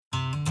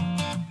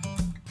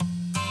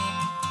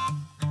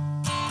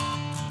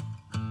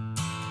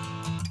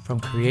From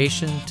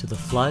creation to the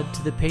flood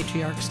to the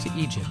patriarchs to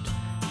Egypt,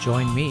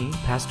 join me,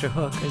 Pastor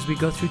Hook, as we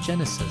go through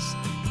Genesis,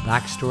 the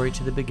backstory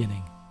to the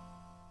beginning.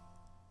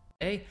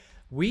 Today,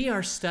 we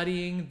are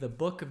studying the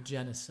book of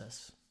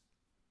Genesis.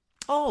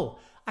 Oh,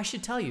 I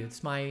should tell you,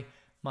 it's my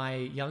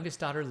youngest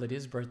daughter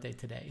Lydia's birthday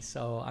today,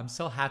 so I'm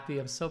so happy.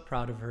 I'm so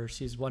proud of her.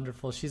 She's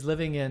wonderful. She's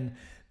living in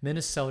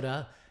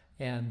Minnesota,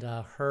 and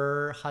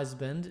her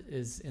husband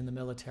is in the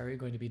military,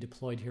 going to be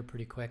deployed here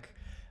pretty quick.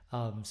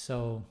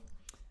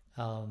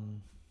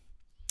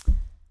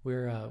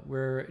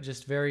 We're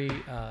just very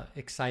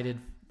excited,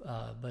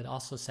 but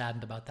also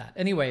saddened about that.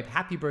 Anyway,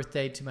 happy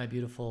birthday to my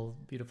beautiful,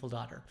 beautiful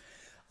daughter.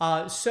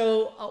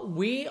 So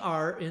we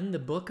are in the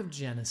book of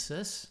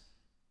Genesis,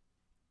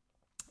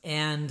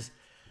 and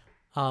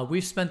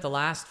we've spent the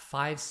last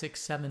 5, 6,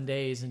 7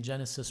 days in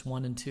Genesis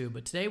 1 and 2,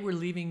 but today we're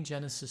leaving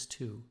Genesis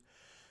 2.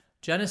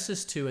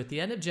 Genesis 2, at the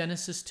end of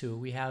Genesis 2,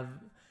 we have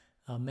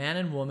a man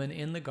and woman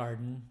in the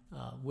garden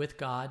with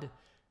God,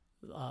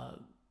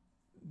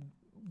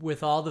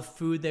 with all the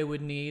food they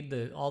would need.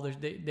 They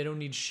don't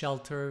need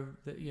shelter,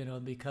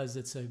 because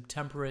it's a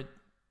temperate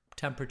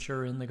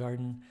temperature in the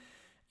garden.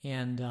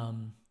 And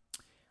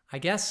I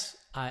guess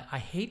I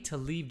hate to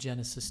leave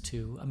Genesis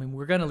 2. I mean,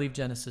 we're going to leave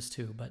Genesis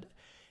 2, but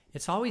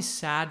it's always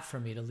sad for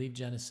me to leave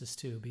Genesis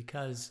 2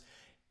 because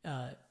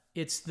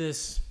it's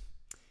this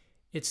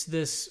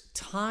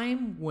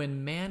time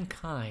when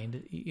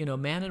mankind,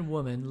 man and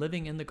woman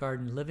living in the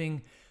garden,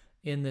 living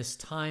in this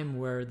time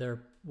where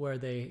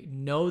they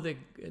know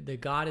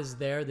that God is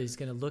there, that He's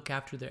going to look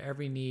after their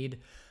every need.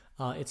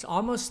 It's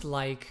almost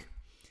like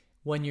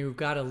when you've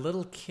got a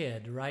little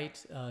kid,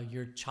 right?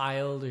 Your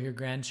child or your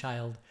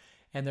grandchild,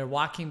 and they're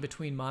walking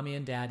between mommy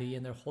and daddy,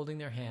 and they're holding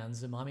their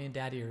hands, and mommy and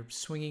daddy are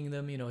swinging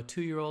them, a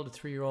 2-year-old, a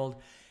 3-year-old,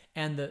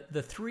 and the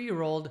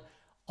 3-year-old,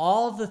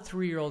 all the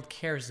 3-year-old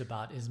cares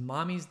about is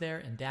mommy's there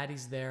and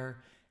daddy's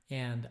there,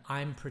 and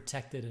I'm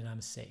protected and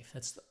I'm safe.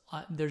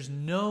 There's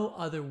no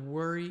other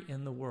worry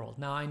in the world.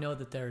 Now, I know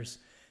that there's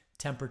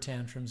temper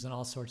tantrums and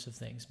all sorts of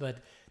things,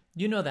 but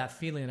you know that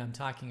feeling I'm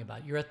talking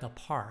about. You're at the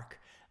park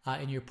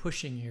and you're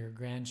pushing your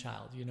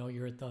grandchild.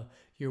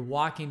 You're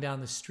walking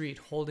down the street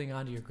holding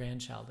onto your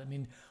grandchild. I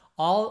mean,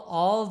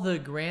 all the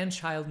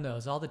grandchild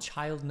knows, all the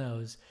child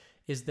knows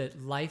is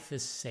that life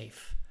is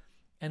safe.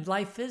 And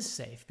life is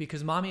safe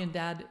because mommy and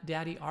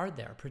daddy are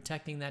there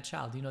protecting that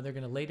child. They're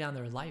going to lay down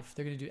their life.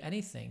 They're going to do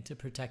anything to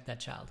protect that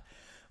child.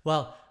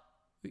 Well,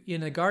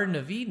 in the Garden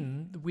of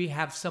Eden, we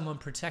have someone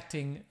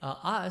protecting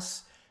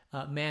us,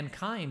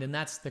 mankind, and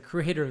that's the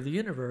creator of the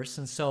universe.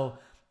 And so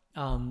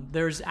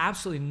there's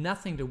absolutely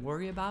nothing to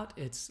worry about.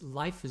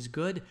 Life is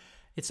good.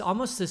 It's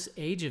almost this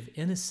age of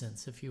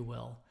innocence, if you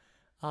will.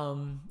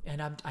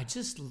 And I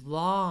just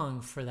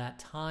long for that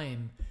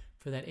time,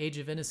 for that age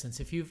of innocence.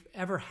 If you've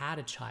ever had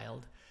a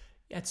child,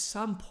 at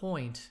some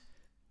point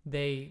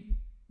they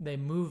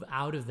move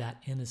out of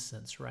that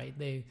innocence, right?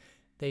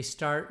 They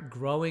start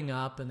growing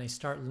up and they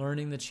start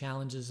learning the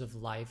challenges of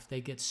life. They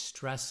get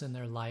stress in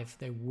their life.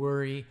 They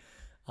worry.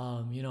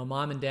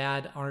 Mom and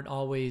dad aren't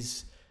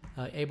always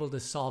able to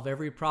solve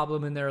every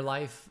problem in their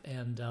life.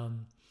 And,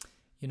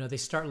 they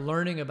start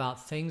learning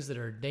about things that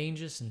are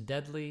dangerous and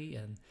deadly.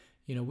 And,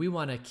 we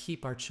want to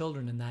keep our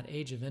children in that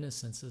age of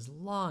innocence as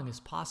long as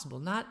possible,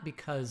 not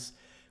because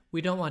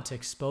we don't want to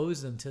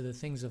expose them to the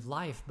things of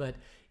life, but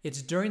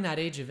it's during that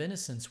age of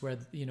innocence where,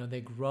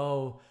 they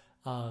grow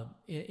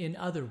in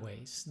other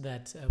ways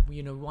that,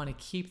 we want to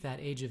keep that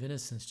age of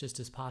innocence just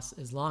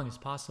as long as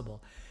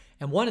possible.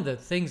 And one of the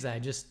things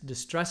that just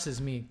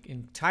distresses me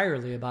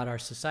entirely about our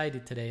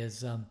society today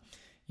is,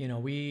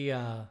 we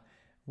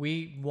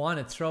want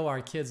to throw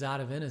our kids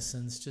out of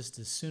innocence just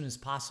as soon as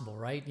possible,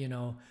 right?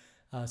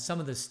 Some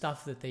of the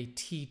stuff that they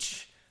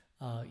teach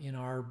in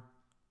our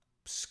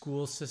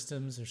school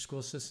systems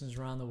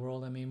around the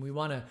world. I mean, we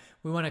want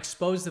to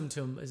expose them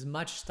to as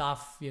much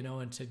stuff,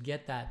 and to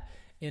get that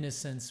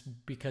innocence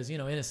because,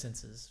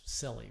 innocence is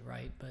silly,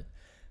 right?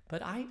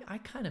 But I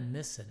kind of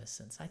miss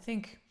innocence. I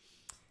think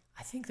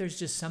there's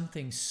just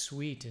something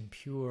sweet and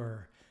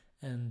pure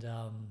and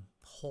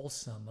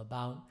wholesome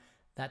about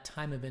that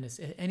time of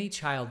innocence. Any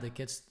child that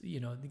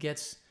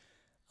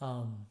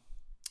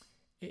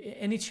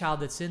any child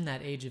that's in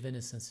that age of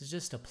innocence is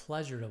just a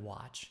pleasure to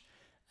watch.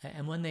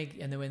 And when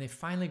they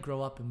finally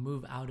grow up and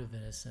move out of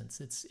innocence,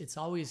 it's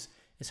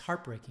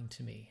heartbreaking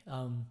to me.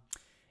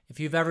 If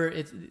you've ever,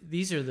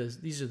 these are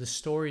the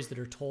stories that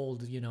are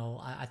told.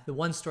 The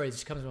one story that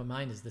just comes to my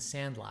mind is The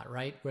Sandlot,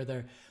 right?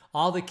 Where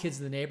all the kids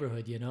in the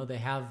neighborhood,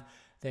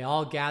 they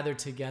all gather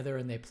together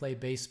and they play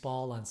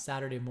baseball on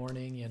Saturday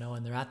morning,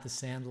 and they're at the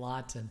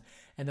Sandlot and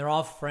they're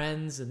all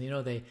friends and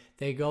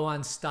they go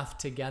on stuff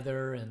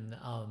together and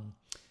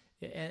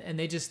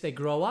they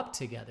grow up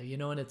together,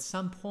 and at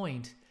some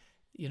point,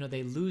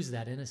 they lose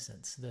that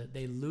innocence,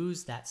 they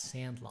lose that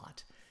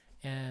Sandlot.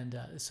 And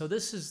so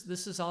this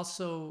is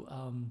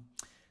also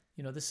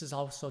this is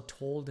also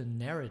told in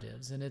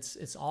narratives, and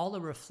it's all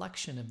a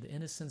reflection of the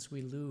innocence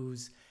we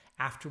lose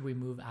after we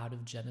move out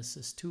of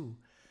Genesis 2,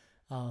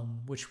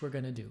 which we're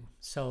going to do.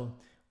 So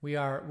we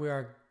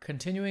are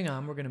continuing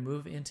on. We're going to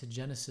move into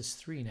Genesis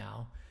 3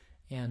 now,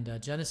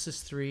 and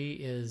Genesis 3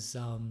 is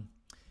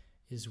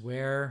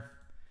where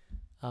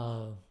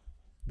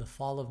the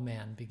fall of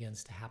man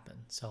begins to happen.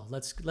 So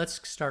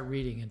let's start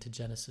reading into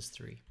Genesis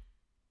 3.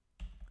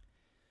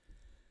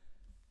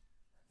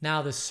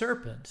 Now the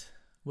serpent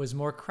was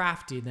more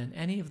crafty than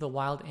any of the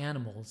wild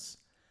animals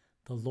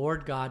the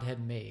Lord God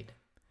had made.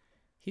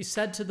 He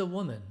said to the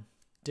woman,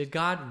 "Did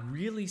God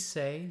really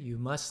say you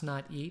must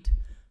not eat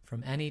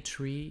from any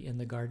tree in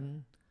the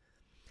garden?"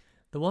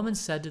 The woman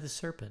said to the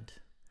serpent,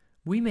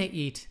 "We may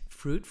eat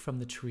fruit from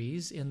the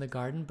trees in the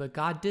garden, but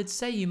God did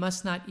say you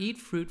must not eat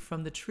fruit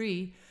from the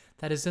tree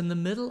that is in the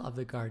middle of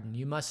the garden.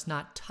 You must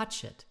not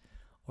touch it,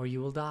 or you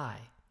will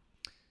die."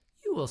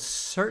 "You will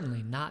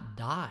certainly not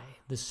die,"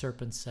 the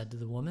serpent said to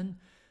the woman,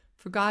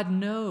 "for God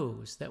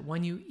knows that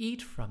when you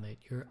eat from it,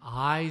 your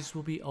eyes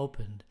will be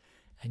opened,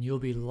 and you'll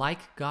be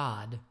like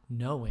God,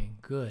 knowing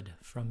good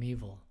from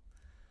evil."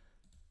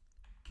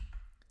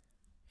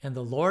 And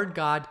the Lord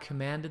God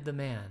commanded the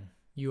man,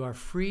 "You are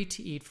free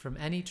to eat from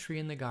any tree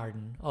in the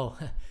garden." Oh,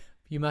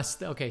 you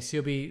must. Okay, so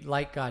you'll be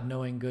like God,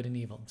 knowing good and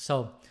evil.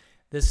 So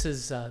this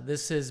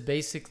is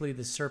basically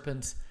the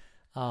serpent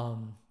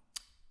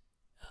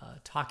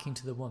talking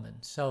to the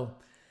woman. So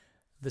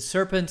the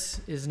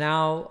serpent is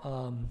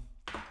now.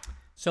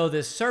 So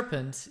this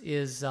serpent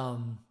is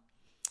in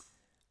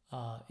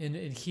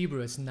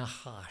Hebrew it's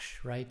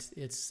nachash, right?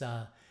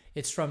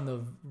 It's from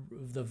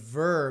the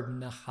verb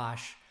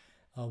nachash,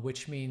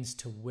 which means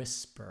to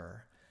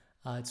whisper.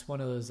 It's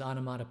one of those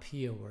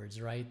onomatopoeia words,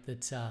 right?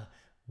 That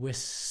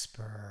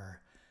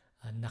whisper,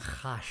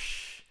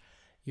 nachash.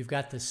 You've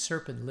got the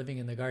serpent living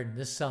in the garden.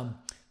 This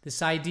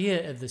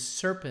idea of the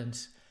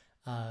serpent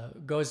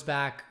goes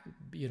back,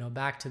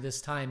 back to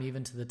this time,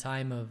 even to the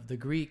time of the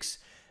Greeks.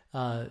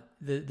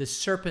 The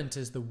serpent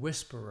is the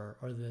whisperer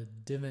or the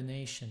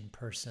divination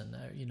person.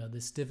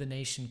 This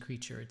divination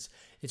creature.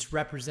 It's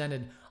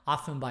represented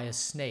often by a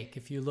snake.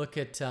 If you look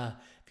at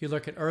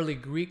early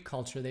Greek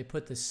culture, they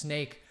put the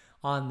snake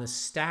on the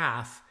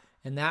staff,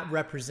 and that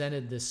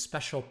represented this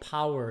special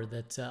power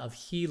that of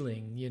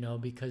healing.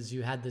 Because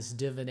you had this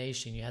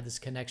divination, you had this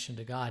connection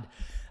to God,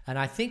 and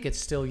I think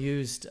it's still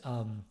used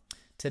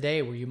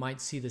today, where you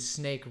might see the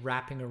snake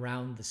wrapping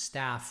around the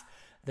staff.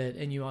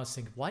 And you always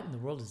think, what in the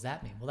world does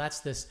that mean? Well,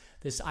 that's this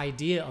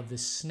idea of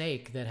this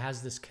snake that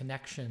has this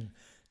connection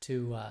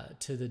to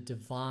the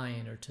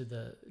divine or to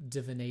the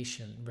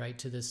divination, right?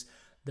 To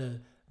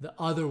the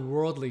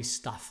otherworldly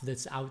stuff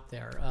that's out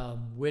there.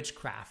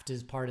 Witchcraft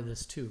is part of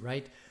this too,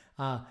 right?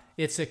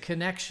 It's a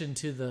connection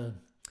to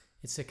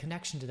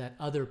that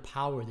other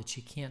power that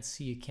you can't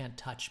see, you can't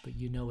touch, but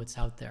it's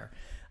out there.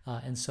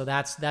 And so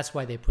that's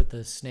why they put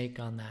the snake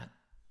on that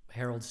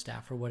herald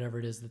staff or whatever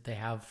it is that they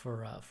have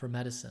for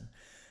medicine.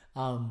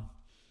 So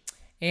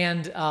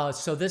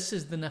this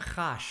is the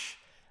nachash,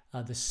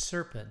 the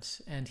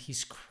serpent, and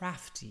he's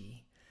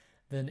crafty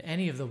than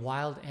any of the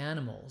wild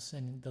animals,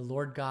 and the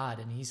Lord God.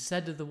 And he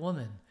said to the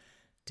woman,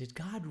 "Did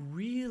God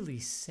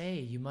really say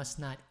you must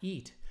not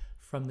eat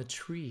from the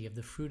tree of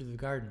the fruit of the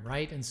garden?"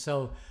 Right? And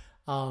so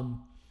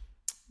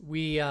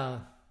we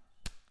have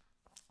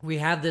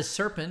this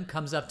serpent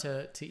comes up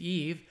to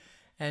Eve.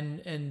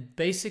 And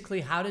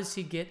basically, how does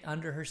he get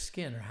under her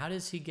skin, or how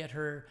does he get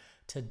her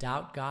to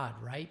doubt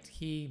God, right?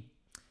 He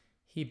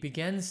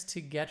begins to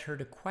get her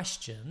to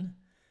question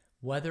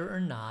whether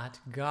or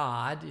not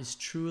God is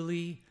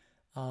truly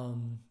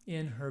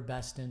in her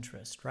best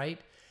interest,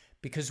 right?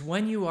 Because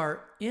when you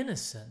are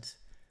innocent,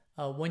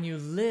 when you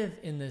live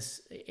in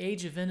this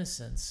age of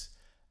innocence,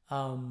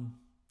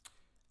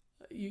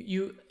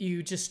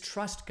 you just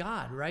trust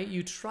God, right?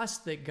 You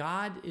trust that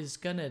God is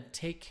going to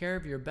take care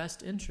of your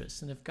best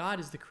interests. And if God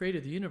is the creator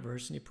of the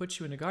universe and he puts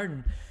you in a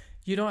garden,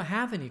 you don't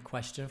have any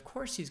question. Of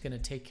course he's going to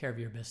take care of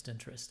your best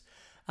interest.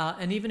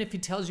 And even if he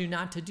tells you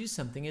not to do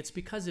something, it's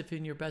because it's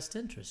in your best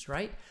interest,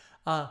 right?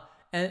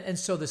 And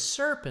so the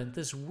serpent,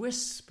 this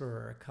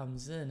whisperer,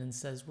 comes in and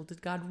says, well,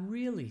 did God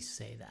really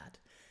say that?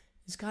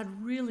 Is God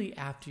really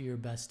after your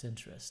best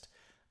interest?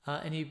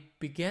 And he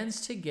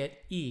begins to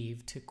get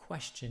Eve to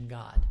question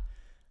God.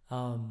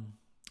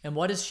 And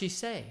what does she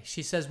say?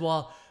 She says,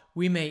 well,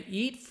 we may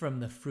eat from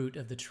the fruit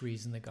of the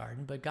trees in the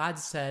garden, but God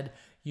said,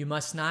 you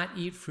must not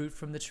eat fruit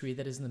from the tree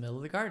that is in the middle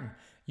of the garden.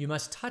 You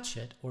must touch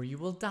it or you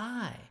will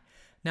die.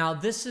 Now,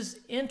 this is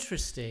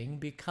interesting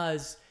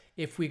because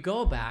if we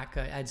go back,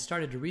 I'd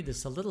started to read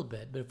this a little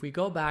bit, but if we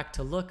go back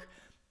to look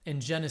in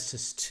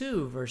Genesis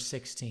 2, verse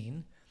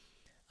 16,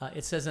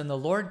 it says, and the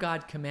Lord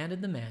God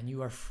commanded the man,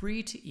 you are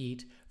free to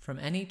eat from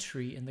any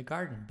tree in the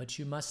garden, but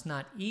you must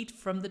not eat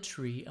from the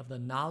tree of the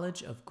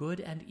knowledge of good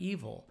and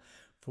evil,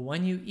 for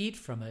when you eat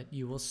from it,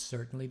 you will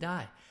certainly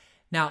die.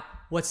 Now,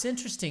 what's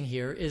interesting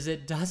here is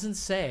it doesn't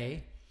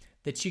say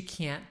that you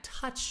can't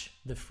touch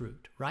the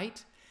fruit,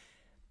 right?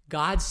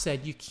 God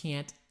said you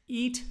can't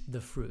eat the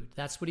fruit.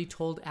 That's what he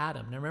told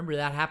Adam. Now remember,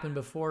 that happened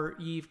before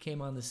Eve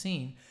came on the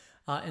scene.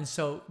 And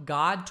so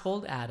God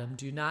told Adam,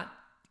 do not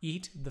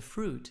eat the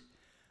fruit.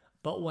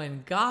 But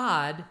when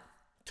God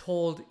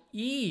told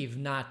Eve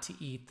not to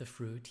eat the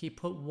fruit, he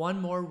put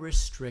one more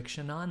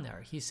restriction on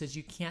there. He says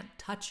you can't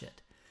touch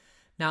it.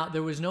 Now,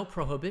 there was no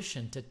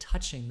prohibition to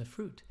touching the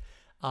fruit,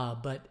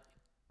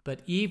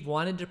 but Eve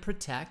wanted to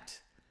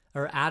protect,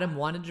 or Adam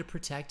wanted to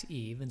protect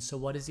Eve, and so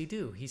what does he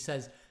do? He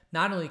says,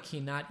 not only can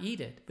you not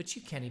eat it, but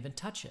you can't even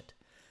touch it.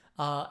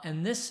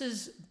 And this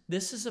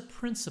is a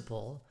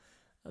principle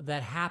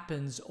that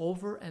happens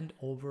over and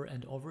over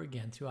and over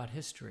again throughout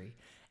history.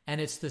 And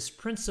it's this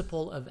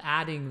principle of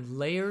adding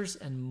layers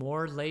and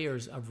more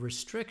layers of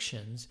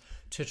restrictions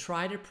to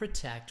try to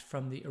protect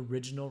from the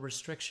original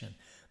restriction.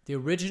 The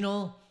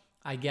original,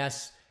 I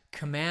guess,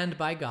 command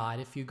by God,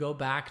 if you go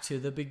back to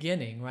the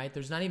beginning, right?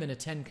 There's not even a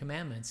 10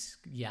 commandments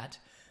yet,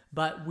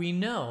 but we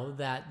know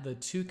that the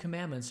 2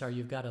 commandments are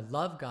you've got to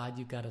love God,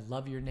 you've got to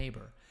love your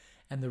neighbor.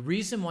 And the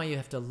reason why you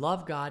have to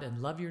love God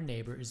and love your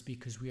neighbor is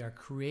because we are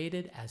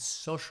created as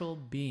social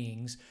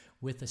beings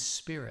with a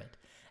spirit.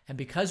 And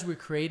because we're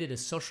created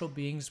as social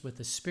beings with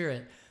a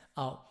spirit,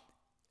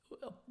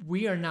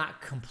 we are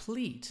not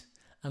complete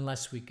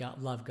unless we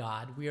love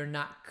God. We are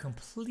not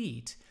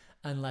complete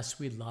unless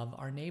we love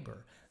our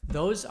neighbor.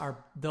 Those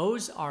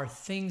are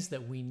things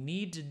that we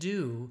need to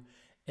do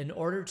in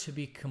order to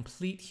be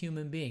complete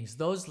human beings.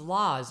 Those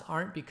laws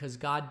aren't because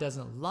God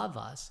doesn't love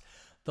us.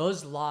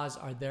 Those laws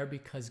are there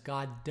because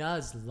God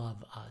does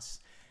love us.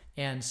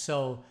 And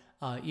so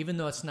even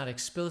though it's not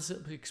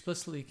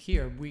explicitly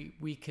here,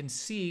 we can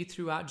see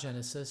throughout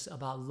Genesis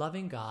about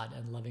loving God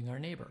and loving our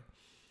neighbor.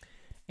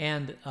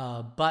 And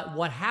but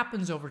what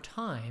happens over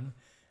time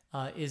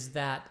is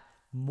that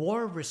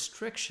more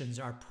restrictions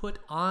are put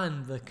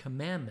on the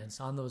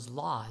commandments, on those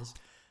laws.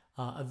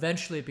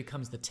 Eventually it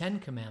becomes the 10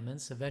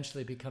 commandments.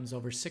 Eventually it becomes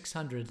over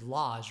 600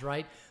 laws,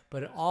 right?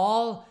 But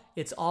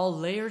it's all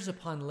layers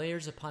upon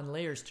layers upon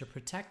layers to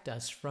protect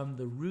us from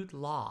the root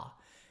law.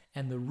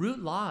 And the root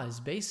law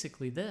is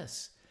basically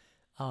this: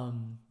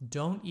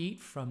 don't eat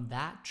from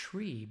that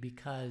tree,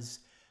 because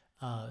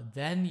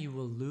then you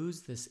will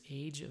lose this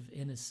age of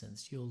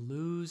innocence. You'll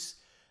lose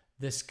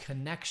this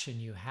connection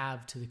you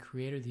have to the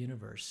creator of the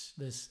universe.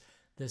 This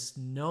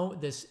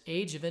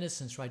age of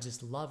innocence where I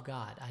just love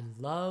God. I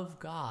love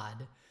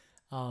God.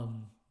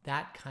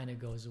 That kind of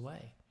goes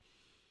away.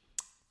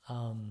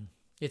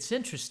 It's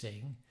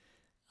interesting.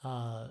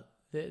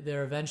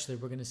 They're eventually,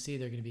 we're going to see,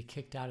 they're going to be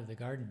kicked out of the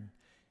garden.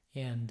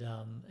 And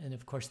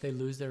of course they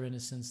lose their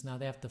innocence. Now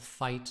they have to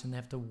fight and they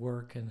have to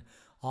work, and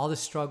all the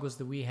struggles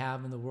that we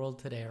have in the world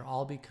today are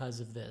all because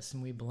of this.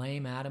 And we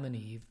blame Adam and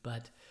Eve,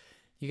 but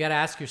you got to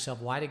ask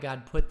yourself, why did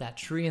God put that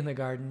tree in the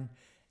garden?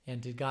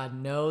 And did God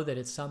know that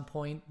at some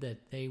point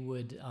that they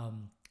would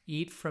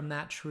eat from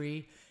that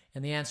tree?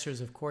 And the answer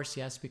is, of course,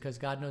 yes, because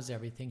God knows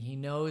everything. He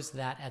knows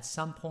that at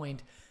some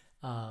point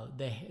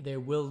they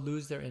will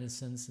lose their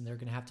innocence and they're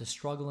going to have to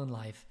struggle in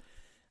life.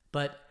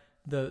 But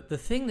the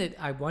thing that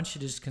I want you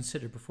to just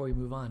consider before we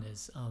move on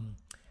is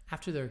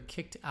after they're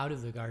kicked out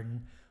of the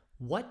garden,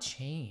 what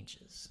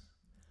changes,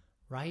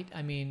 right?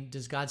 I mean,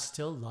 does God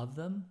still love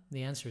them?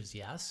 The answer is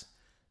yes.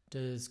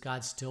 Does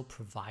God still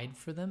provide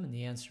for them? And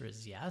the answer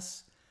is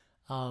yes.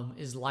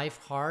 Is life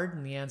hard?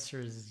 And the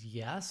answer is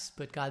yes,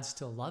 but God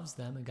still loves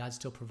them and God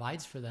still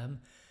provides for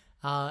them.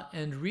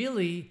 And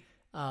really,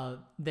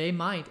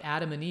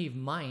 Adam and Eve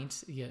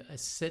might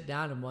sit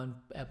down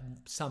at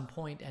some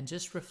point and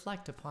just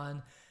reflect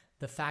upon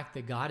the fact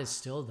that God is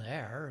still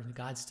there and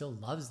God still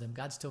loves them.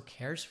 God still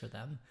cares for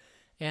them.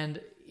 And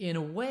in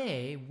a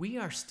way, we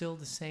are still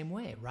the same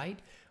way, right?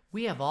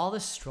 We have all the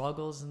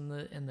struggles and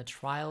the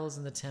trials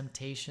and the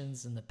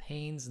temptations and the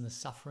pains and the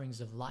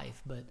sufferings of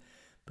life, but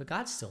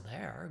God's still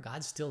there.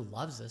 God still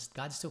loves us.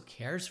 God still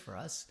cares for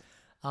us.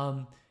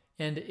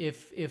 And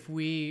if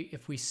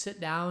we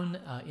sit down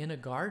in a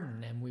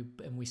garden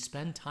and we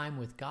spend time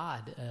with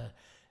God,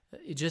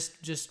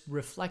 just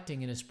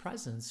reflecting in His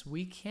presence,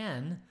 we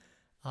can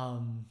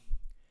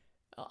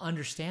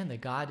understand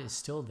that God is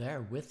still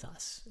there with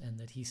us and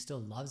that He still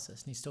loves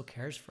us and He still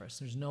cares for us.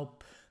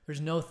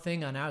 There's no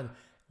thing on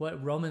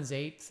what Romans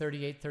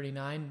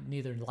 8:38-39,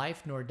 neither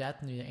life nor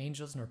death, neither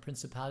angels nor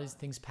principalities,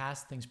 things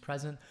past, things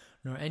present,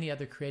 nor any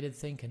other created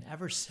thing can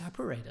ever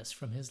separate us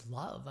from His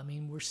love. I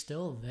mean, we're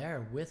still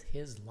there with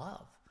His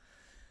love,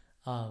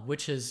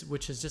 which is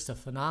just a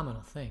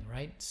phenomenal thing,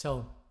 right?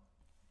 So,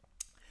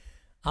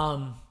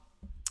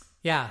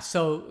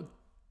 so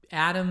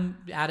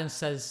Adam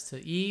says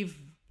to Eve,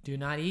 do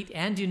not eat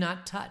and do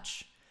not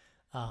touch.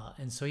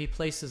 And so he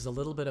places a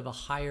little bit of a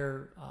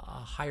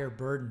higher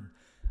burden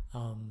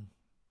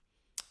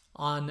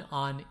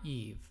on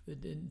Eve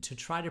to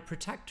try to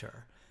protect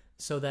her,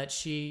 so that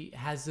she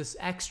has this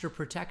extra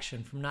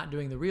protection from not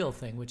doing the real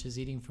thing, which is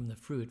eating from the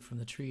fruit from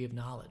the tree of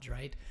knowledge,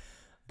 right?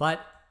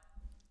 But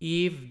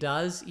Eve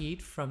does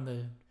eat from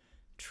the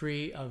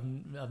tree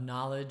of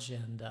knowledge,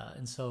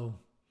 and so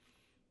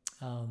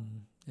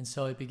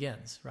it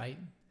begins, right?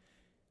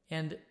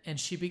 And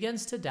she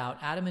begins to doubt.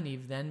 Adam and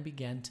Eve then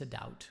begin to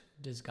doubt.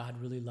 Does God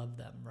really love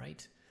them,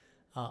 right?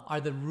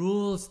 Are the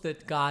rules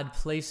that God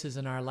places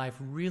in our life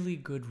really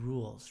good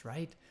rules,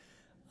 right?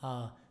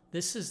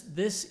 This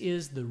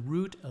is the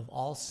root of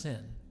all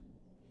sin.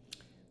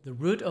 The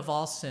root of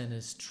all sin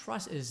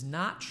is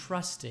not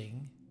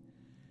trusting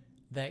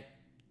that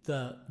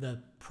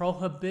the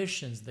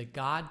prohibitions that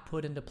God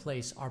put into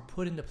place are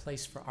put into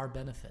place for our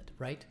benefit,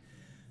 right?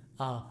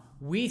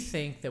 We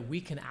think that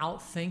we can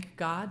outthink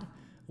God.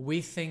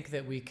 We think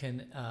that we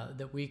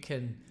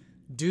can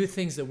do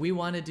things that we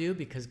want to do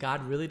because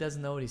God really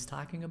doesn't know what He's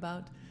talking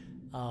about.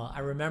 I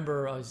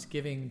remember I was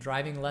giving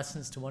driving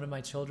lessons to one of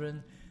my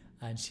children,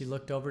 and she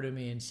looked over to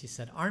me and she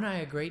said, "Aren't I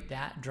a great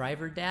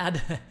driver,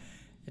 Dad?"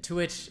 To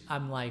which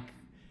I'm like,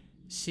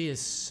 this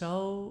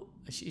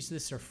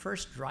is her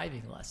first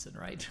driving lesson,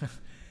 right?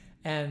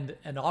 and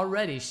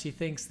already she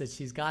thinks that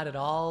she's got it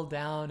all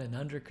down and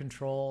under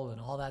control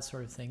and all that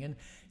sort of thing. And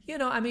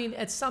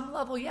at some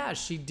level, yeah,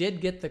 she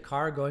did get the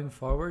car going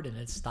forward and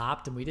it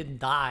stopped and we didn't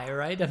die,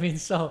 right? In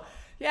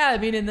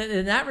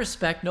that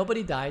respect,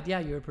 nobody died. Yeah,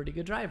 you're a pretty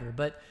good driver.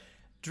 But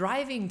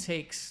driving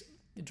takes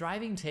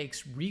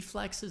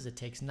reflexes. It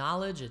takes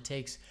knowledge. It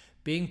takes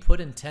being put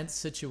in tense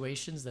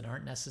situations that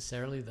aren't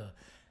necessarily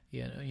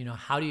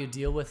how do you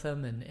deal with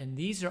them? And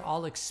these are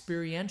all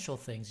experiential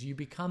things. You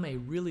become a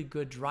really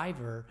good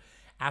driver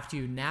after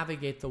you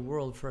navigate the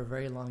world for a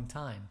very long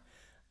time.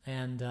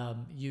 And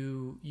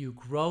you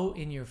grow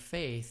in your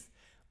faith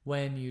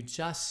when you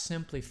just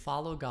simply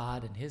follow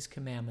God and His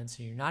commandments,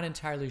 and you're not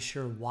entirely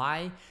sure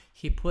why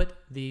He put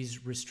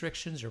these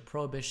restrictions or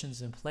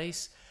prohibitions in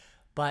place.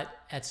 But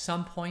at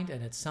some point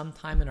and at some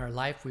time in our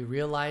life, we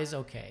realize,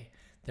 okay,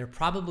 they're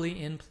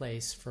probably in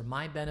place for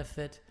my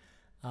benefit,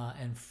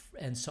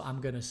 and so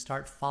I'm going to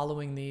start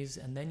following these.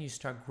 And then you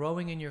start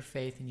growing in your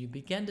faith, and you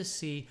begin to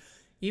see,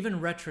 even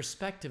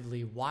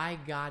retrospectively, why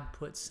God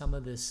put some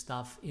of this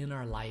stuff in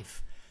our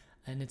life.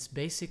 And it's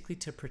basically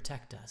to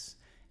protect us.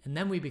 And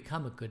then we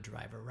become a good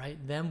driver, right?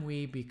 Then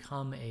we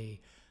become a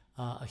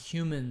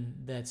human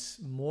that's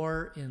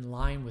more in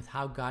line with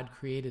how God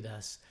created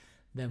us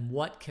than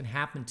what can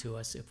happen to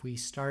us if we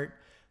start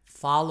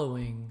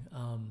following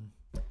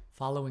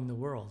the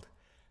world.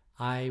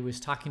 I was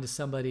talking to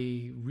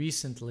somebody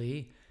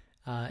recently,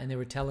 and they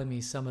were telling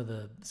me some of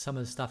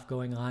the stuff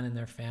going on in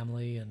their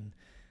family, and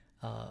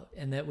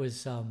that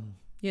was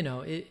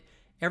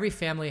every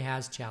family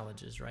has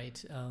challenges,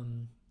 right?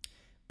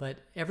 But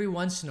every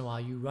once in a while,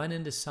 you run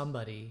into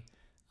somebody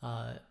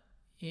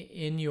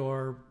in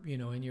your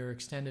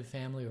extended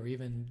family, or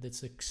even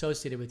that's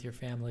associated with your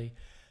family,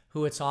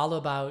 who it's all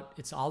about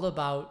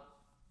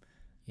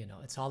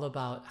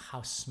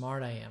how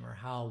smart I am, or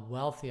how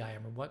wealthy I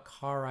am, or what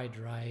car I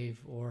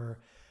drive, or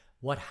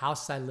what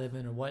house I live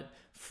in, or what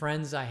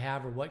friends I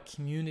have, or what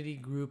community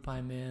group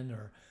I'm in,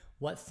 or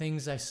what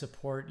things I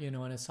support,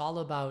 and it's all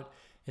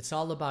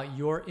about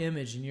your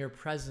image and your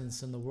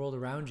presence in the world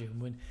around you.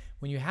 And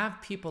when you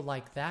have people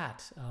like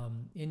that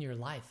in your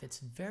life, it's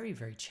very,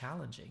 very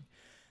challenging.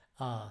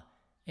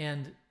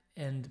 And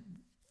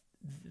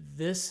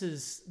this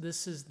is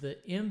the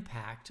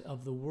impact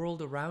of the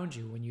world around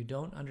you when you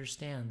don't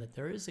understand that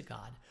there is a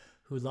God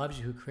who loves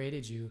you, who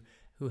created you,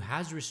 who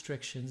has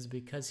restrictions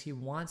because He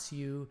wants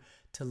you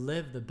to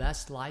live the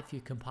best life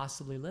you can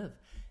possibly live.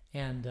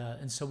 And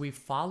so we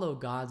follow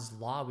God's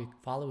law, we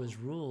follow His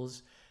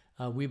rules.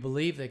 We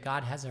believe that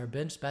God has our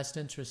best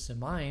interests in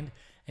mind.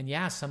 And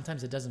yeah,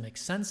 sometimes it doesn't make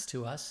sense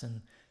to us,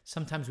 and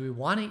sometimes we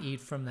want to eat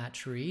from that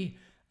tree,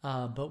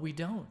 but we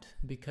don't,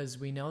 because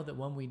we know that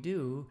when we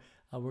do,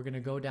 we're going to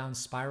go down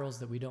spirals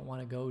that we don't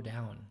want to go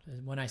down.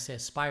 When I say a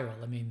spiral,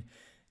 I mean,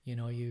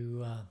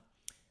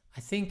 I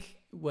think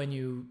when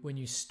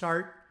you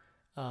start,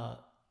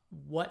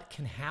 what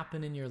can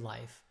happen in your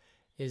life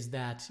is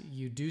that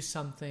you do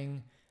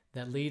something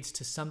that leads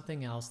to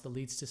something else, that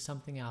leads to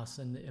something else,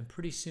 and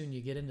pretty soon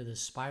you get into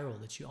this spiral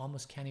that you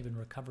almost can't even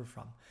recover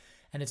from.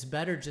 And it's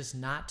better just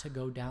not to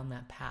go down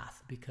that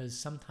path, because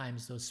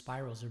sometimes those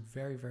spirals are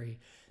very, very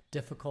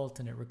difficult,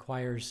 and it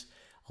requires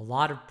a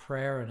lot of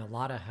prayer and a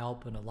lot of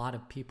help and a lot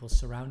of people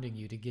surrounding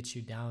you to get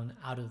you down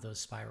out of those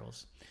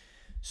spirals.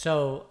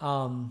 So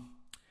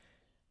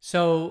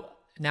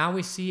now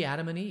we see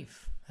Adam and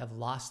Eve have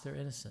lost their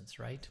innocence,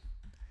 right?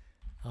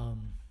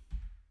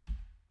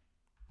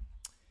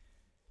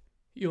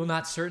 You will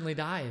not certainly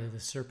die, the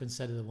serpent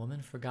said to the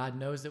woman, for God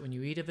knows that when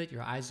you eat of it,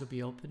 your eyes will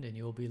be opened and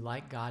you will be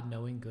like God,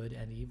 knowing good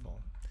and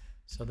evil.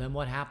 So then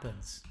what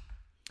happens?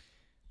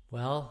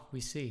 Well,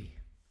 we see.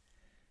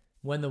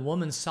 When the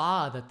woman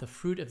saw that the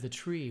fruit of the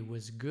tree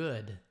was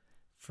good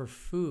for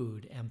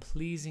food and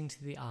pleasing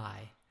to the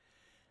eye,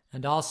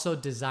 and also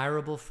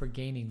desirable for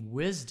gaining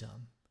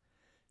wisdom,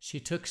 she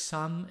took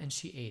some and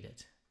she ate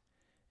it.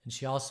 And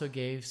she also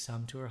gave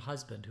some to her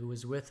husband who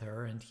was with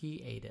her, and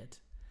he ate it.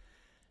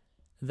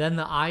 Then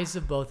the eyes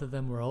of both of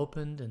them were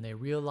opened, and they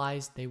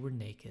realized they were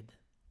naked.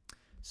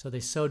 So they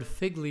sewed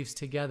fig leaves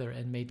together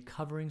and made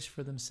coverings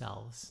for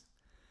themselves.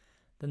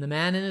 Then the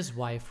man and his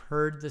wife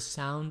heard the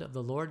sound of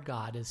the Lord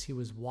God as He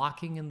was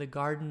walking in the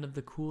garden of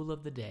the cool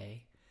of the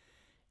day,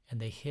 and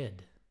they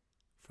hid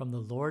from the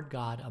Lord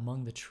God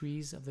among the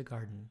trees of the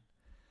garden.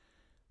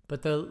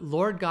 But the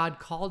Lord God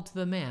called to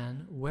the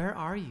man, "Where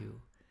are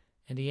you?"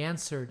 And he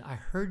answered, I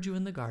heard you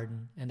in the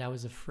garden, and I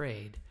was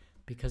afraid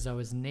because I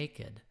was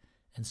naked,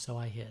 and so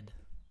I hid.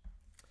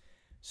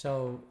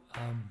 So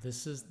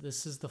this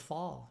is the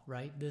fall,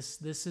 right?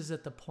 This is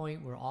at the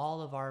point where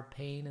all of our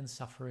pain and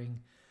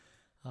suffering,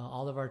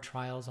 all of our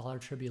trials, all our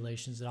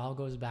tribulations, it all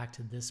goes back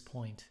to this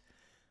point.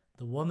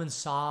 The woman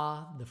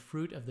saw the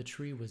fruit of the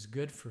tree was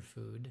good for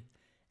food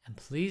and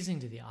pleasing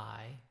to the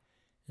eye.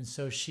 And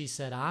so she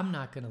said, I'm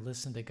not going to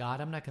listen to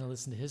God. I'm not going to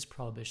listen to his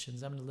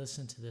prohibitions. I'm going to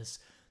listen to this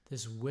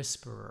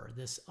whisperer,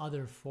 this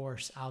other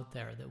force out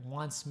there that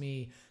wants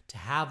me to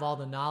have all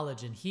the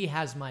knowledge, and he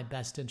has my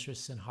best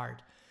interests in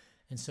heart.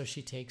 And so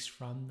she takes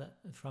from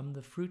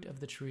the fruit of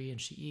the tree and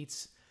she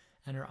eats,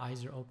 and her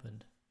eyes are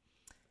opened.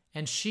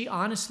 And she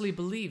honestly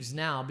believes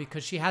now,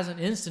 because she hasn't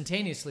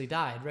instantaneously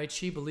died, right?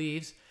 She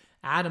believes,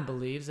 Adam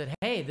believes that,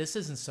 hey, this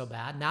isn't so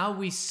bad. Now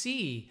we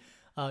see,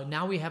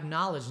 now we have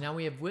knowledge, now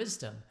we have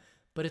wisdom.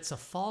 But it's a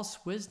false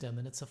wisdom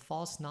and it's a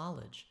false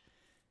knowledge.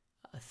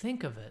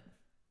 Think of it.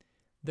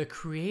 The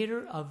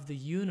creator of the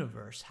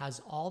universe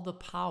has all the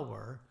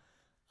power.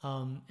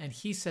 And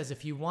he says,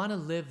 if you want to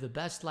live the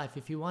best life,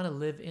 if you want to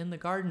live in the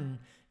garden,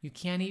 you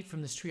can't eat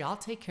from this tree. I'll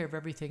take care of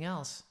everything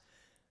else.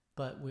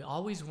 But we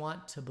always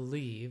want to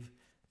believe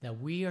that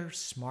we are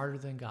smarter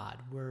than God.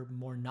 We're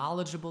more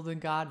knowledgeable than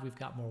God. We've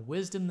got more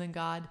wisdom than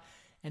God.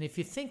 And if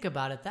you think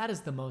about it, that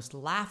is the most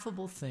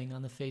laughable thing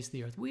on the face of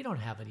the earth. We don't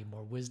have any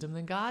more wisdom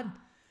than God.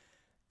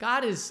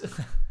 God is,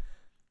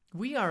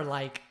 we are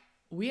like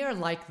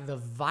the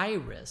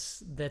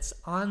virus that's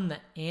on the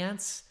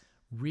ant's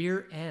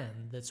rear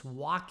end that's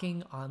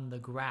walking on the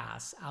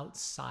grass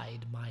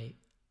outside my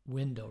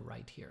window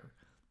right here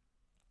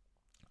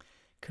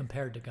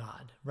compared to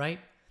God, right?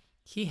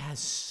 He has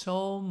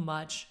so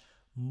much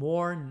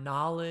more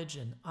knowledge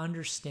and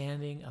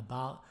understanding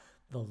about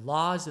the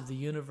laws of the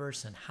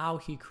universe and how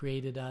he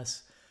created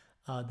us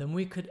than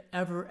we could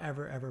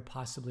ever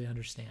possibly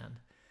understand.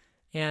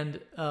 And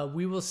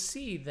we will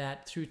see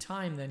that through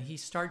time, then he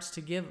starts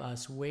to give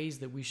us ways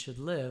that we should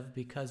live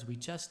because we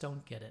just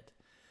don't get it.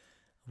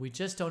 We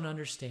just don't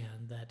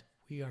understand that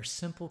we are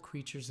simple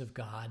creatures of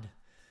God.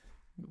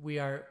 We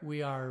are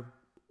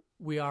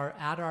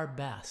at our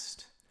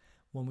best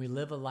when we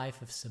live a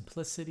life of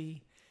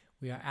simplicity.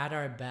 We are at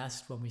our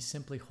best when we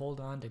simply hold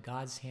on to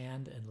God's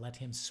hand and let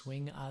him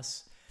swing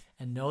us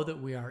and know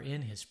that we are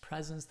in his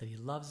presence, that he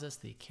loves us,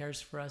 that he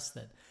cares for us,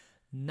 that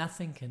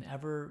nothing can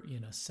ever,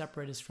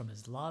 separate us from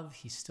his love.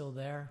 He's still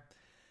there.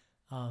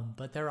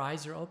 But their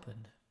eyes are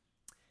opened.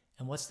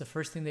 And what's the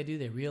first thing they do?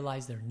 They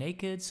realize they're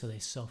naked, so they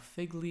sew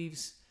fig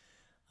leaves.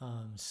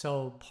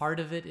 So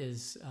part of it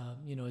is,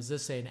 is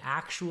this an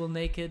actual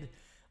naked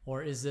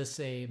or is this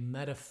a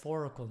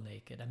metaphorical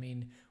naked? I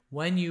mean,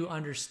 when you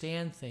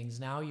understand things,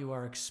 now you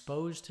are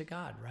exposed to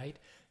God, right?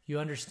 You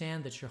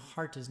understand that your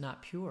heart is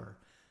not pure.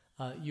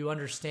 You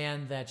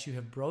understand that you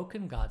have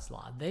broken God's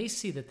law. They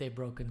see that they've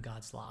broken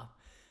God's law.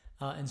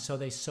 And so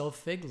they sew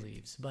fig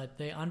leaves, but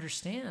they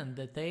understand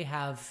that they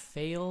have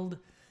failed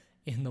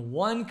in the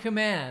one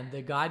command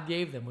that God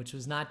gave them, which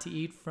was not to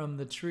eat from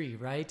the tree,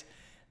 right?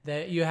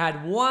 That you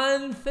had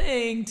one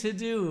thing to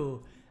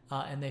do,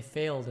 and they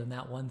failed in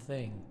that one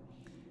thing.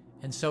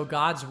 And so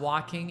God's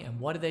walking, and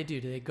what do?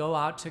 Do they go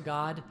out to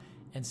God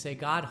and say,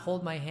 God,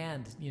 hold my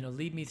hand,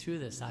 lead me through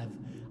this.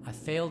 I've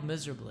failed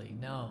miserably.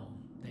 No,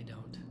 they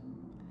don't.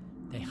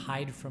 They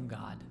hide from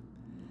God.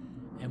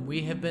 And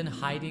we have been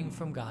hiding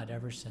from God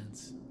ever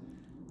since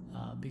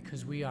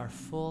because we are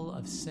full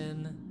of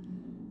sin.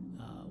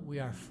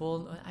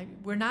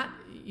 We're not,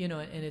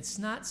 and it's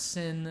not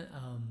sin.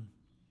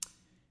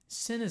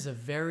 Sin is a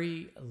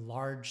very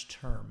large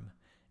term.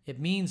 It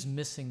means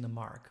missing the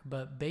mark,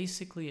 but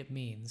basically it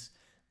means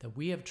that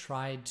we have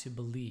tried to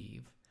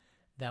believe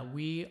that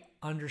we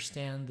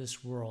understand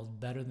this world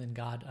better than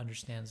God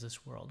understands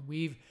this world.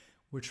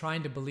 We're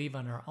trying to believe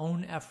on our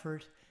own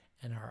effort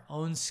and our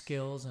own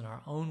skills and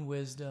our own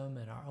wisdom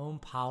and our own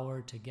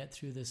power to get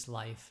through this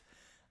life.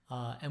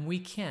 And we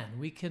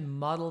can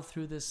muddle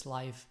through this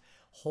life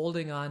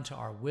holding on to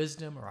our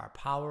wisdom or our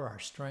power, our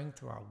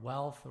strength or our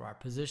wealth or our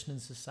position in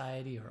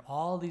society or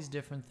all these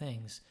different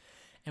things.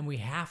 And we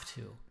have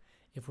to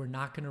if we're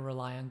not going to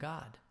rely on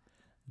God.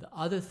 The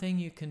other thing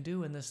you can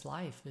do in this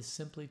life is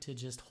simply to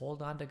just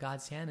hold on to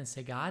God's hand and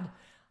say, God,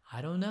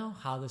 I don't know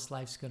how this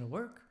life's going to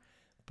work,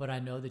 but I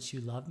know that you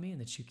love me and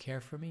that you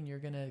care for me and you're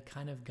going to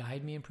kind of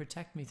guide me and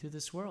protect me through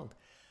this world.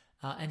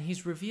 And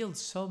he's revealed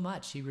so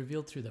much. He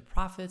revealed through the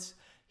prophets.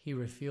 He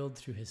revealed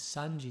through his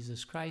son,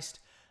 Jesus Christ.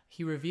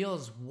 He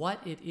reveals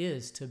what it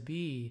is to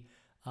be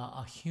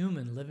a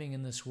human living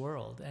in this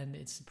world. And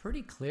it's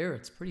pretty clear.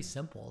 It's pretty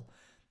simple.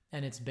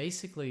 And it's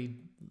basically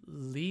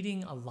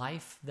leading a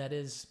life that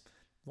is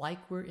like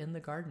we're in the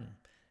garden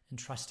and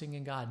trusting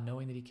in God,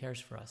 knowing that he cares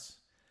for us.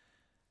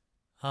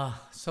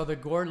 So the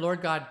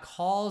Lord God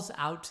calls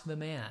out to the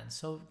man.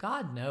 So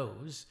God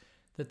knows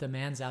that the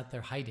man's out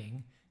there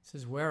hiding. He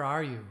says, where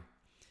are you?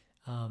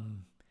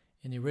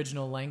 In the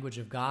original language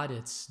of God,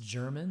 it's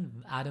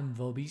German. Adam,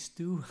 wo bist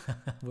du?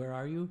 Where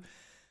are you?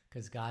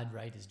 Because God,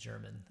 right, is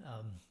German.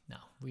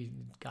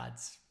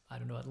 God's I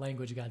don't know what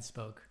language God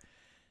spoke.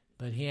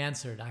 But he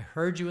answered, I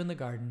heard you in the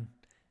garden,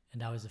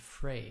 and I was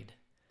afraid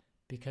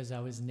because I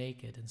was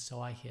naked, and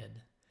so I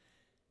hid.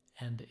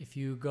 And if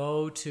you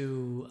go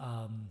to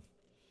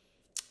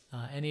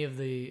any of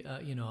the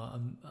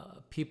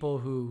people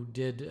who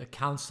did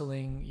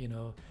counseling,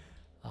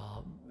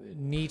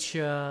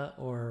 Nietzsche,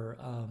 or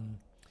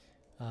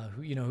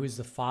who's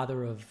the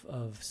father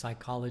of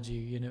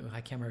psychology,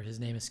 I can't remember, his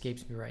name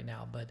escapes me right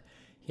now, but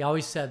he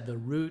always said the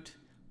root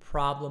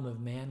problem of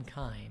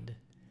mankind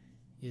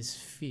is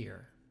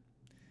fear.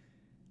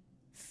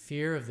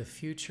 Fear of the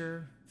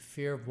future,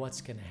 fear of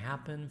what's going to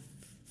happen,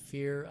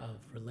 fear of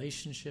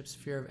relationships,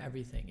 fear of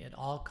everything. It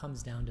all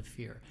comes down to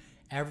fear.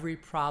 Every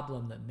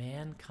problem that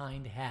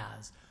mankind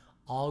has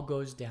all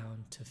goes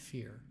down to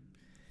fear.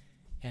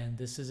 And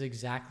this is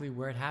exactly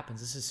where it happens.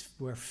 This is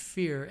where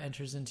fear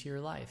enters into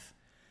your life.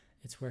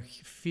 It's where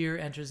fear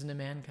enters into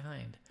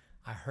mankind.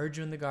 I heard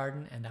you in the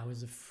garden, and I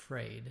was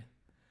afraid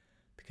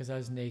because I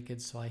was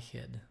naked, so I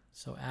hid.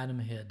 So Adam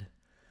hid.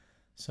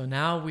 So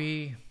now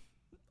we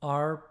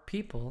are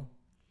people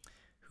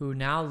who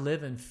now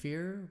live in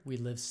fear. We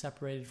live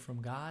separated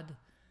from God.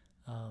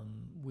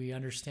 We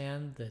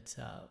understand that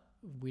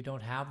we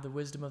don't have the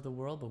wisdom of the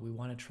world, but we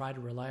want to try to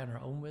rely on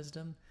our own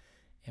wisdom.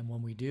 And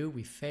when we do,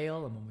 we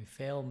fail. And when we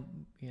fail,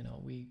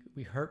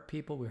 we hurt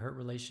people, we hurt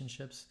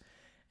relationships,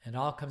 and it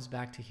all comes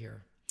back to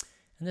here.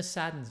 And this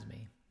saddens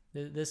me.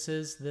 This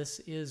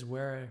is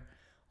where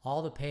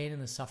all the pain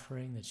and the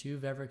suffering that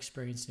you've ever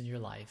experienced in your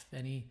life,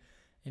 any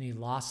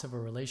loss of a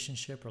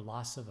relationship or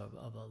loss of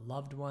a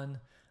loved one,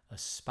 a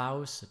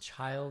spouse, a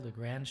child, a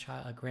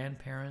grandchild, a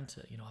grandparent,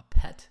 a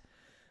pet,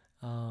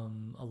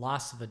 a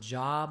loss of a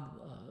job.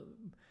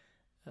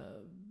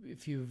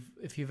 If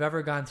you've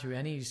ever gone through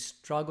any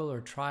struggle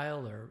or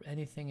trial or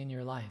anything in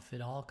your life,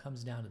 it all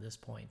comes down to this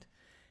point.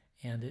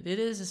 And it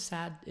is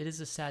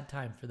a sad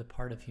time for the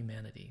part of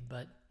humanity.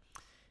 But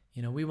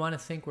we want to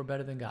think we're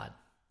better than God.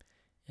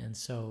 And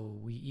so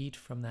we eat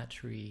from that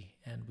tree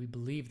and we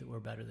believe that we're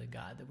better than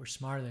God, that we're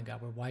smarter than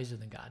God, we're wiser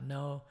than God.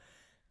 No,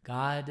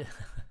 God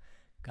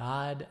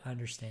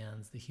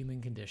understands the human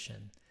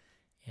condition,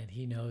 and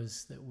he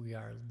knows that we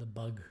are the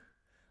bug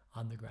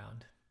on the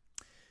ground.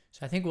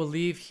 So I think we'll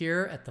leave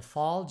here at the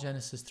fall,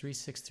 Genesis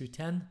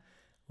 3:6-10,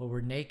 where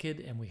we're naked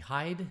and we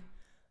hide.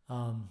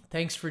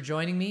 Thanks for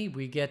joining me.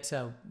 We get,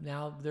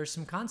 now there's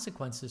some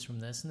consequences from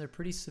this, and they're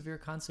pretty severe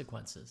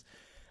consequences.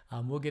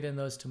 We'll get in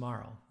those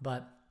tomorrow.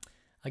 But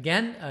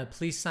again,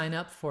 please sign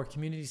up for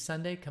Community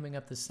Sunday coming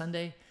up this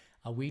Sunday.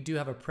 We do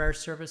have a prayer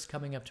service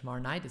coming up tomorrow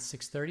night at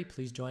 6:30.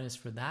 Please join us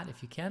for that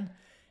if you can.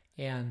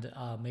 And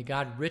may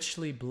God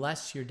richly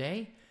bless your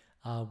day.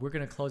 We're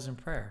going to close in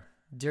prayer.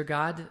 Dear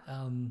God,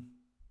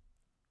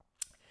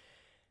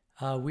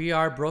 we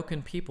are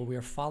broken people. We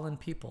are fallen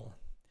people.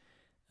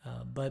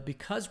 But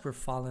because we're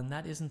fallen,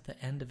 that isn't the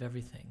end of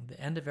everything. The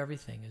end of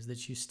everything is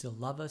that you still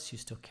love us, you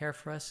still care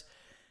for us,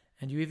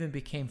 and you even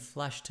became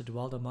flesh to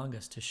dwell among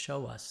us, to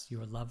show us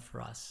your love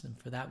for us. And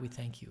for that, we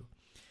thank you.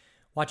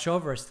 Watch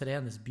over us today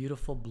on this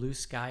beautiful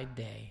blue-skied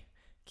day.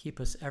 Keep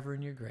us ever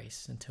in your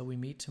grace until we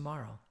meet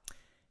tomorrow.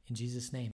 In Jesus' name.